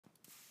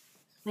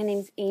My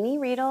name's Amy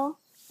Riedel.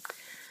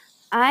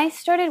 I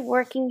started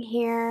working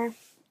here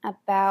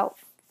about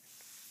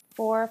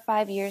 4 or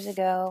 5 years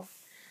ago.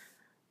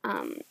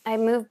 I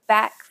moved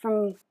back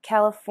from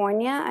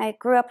California. I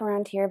grew up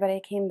around here, but I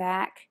came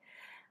back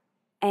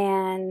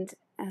and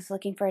I was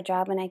looking for a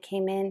job and I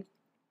came in.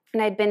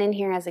 And I'd been in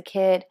here as a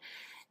kid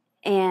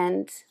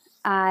and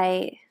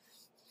I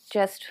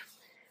just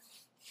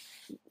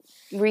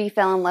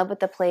fell in love with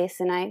the place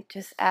and I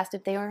just asked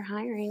if they were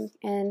hiring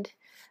and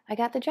I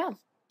got the job.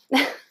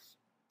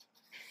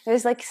 It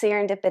was like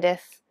serendipitous.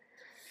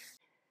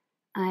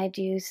 I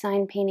do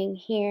sign painting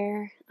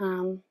here,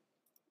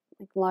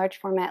 like large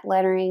format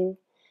lettering,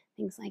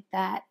 things like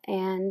that.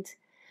 And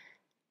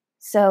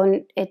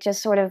so it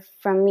just sort of,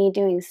 from me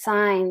doing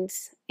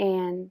signs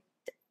and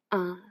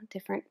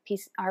different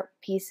art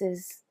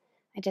pieces,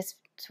 I just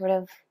sort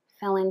of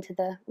fell into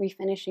the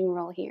refinishing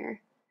role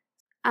here.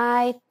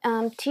 I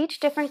teach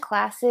different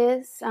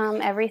classes,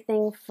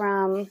 everything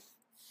from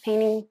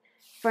painting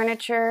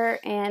furniture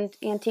and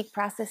antique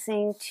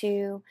processing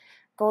to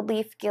gold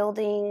leaf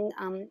gilding,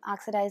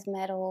 oxidized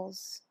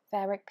metals,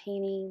 fabric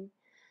painting,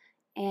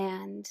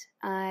 and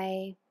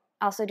I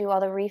also do all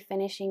the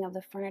refinishing of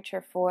the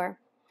furniture for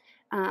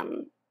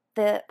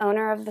the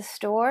owner of the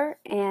store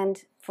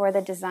and for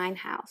the design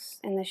house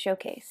and the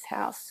showcase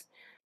house.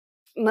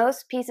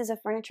 Most pieces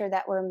of furniture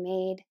that were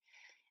made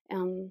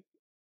um,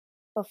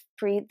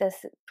 pre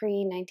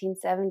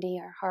 1970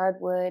 are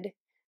hardwood,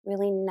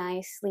 really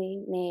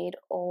nicely made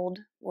old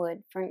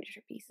wood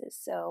furniture pieces.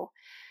 So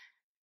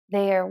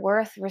they are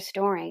worth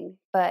restoring,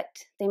 but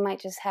they might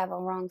just have a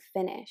wrong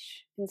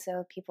finish, and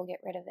so people get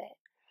rid of it.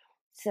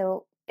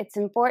 So it's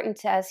important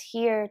to us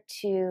here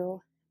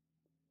to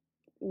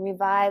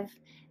revive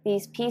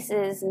these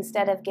pieces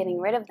instead of getting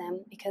rid of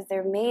them because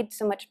they're made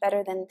so much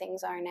better than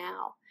things are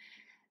now,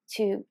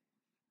 to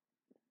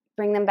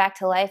bring them back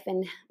to life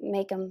and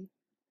make them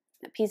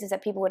pieces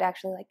that people would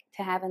actually like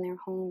to have in their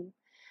home.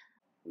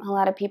 A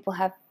lot of people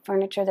have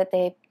furniture that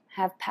they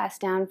have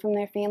passed down from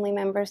their family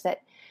members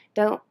that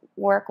don't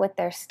work with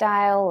their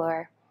style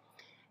or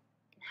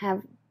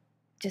have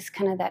just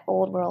kind of that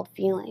old world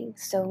feeling.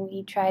 So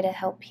we try to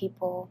help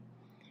people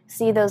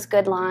see those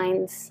good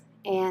lines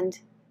and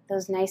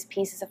those nice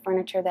pieces of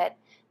furniture that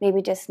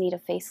maybe just need a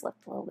facelift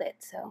a little bit,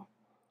 so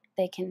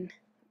they can,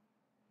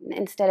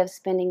 instead of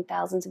spending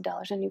thousands of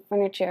dollars on new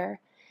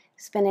furniture,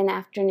 spend an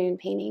afternoon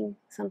painting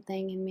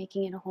something and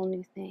making it a whole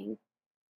new thing.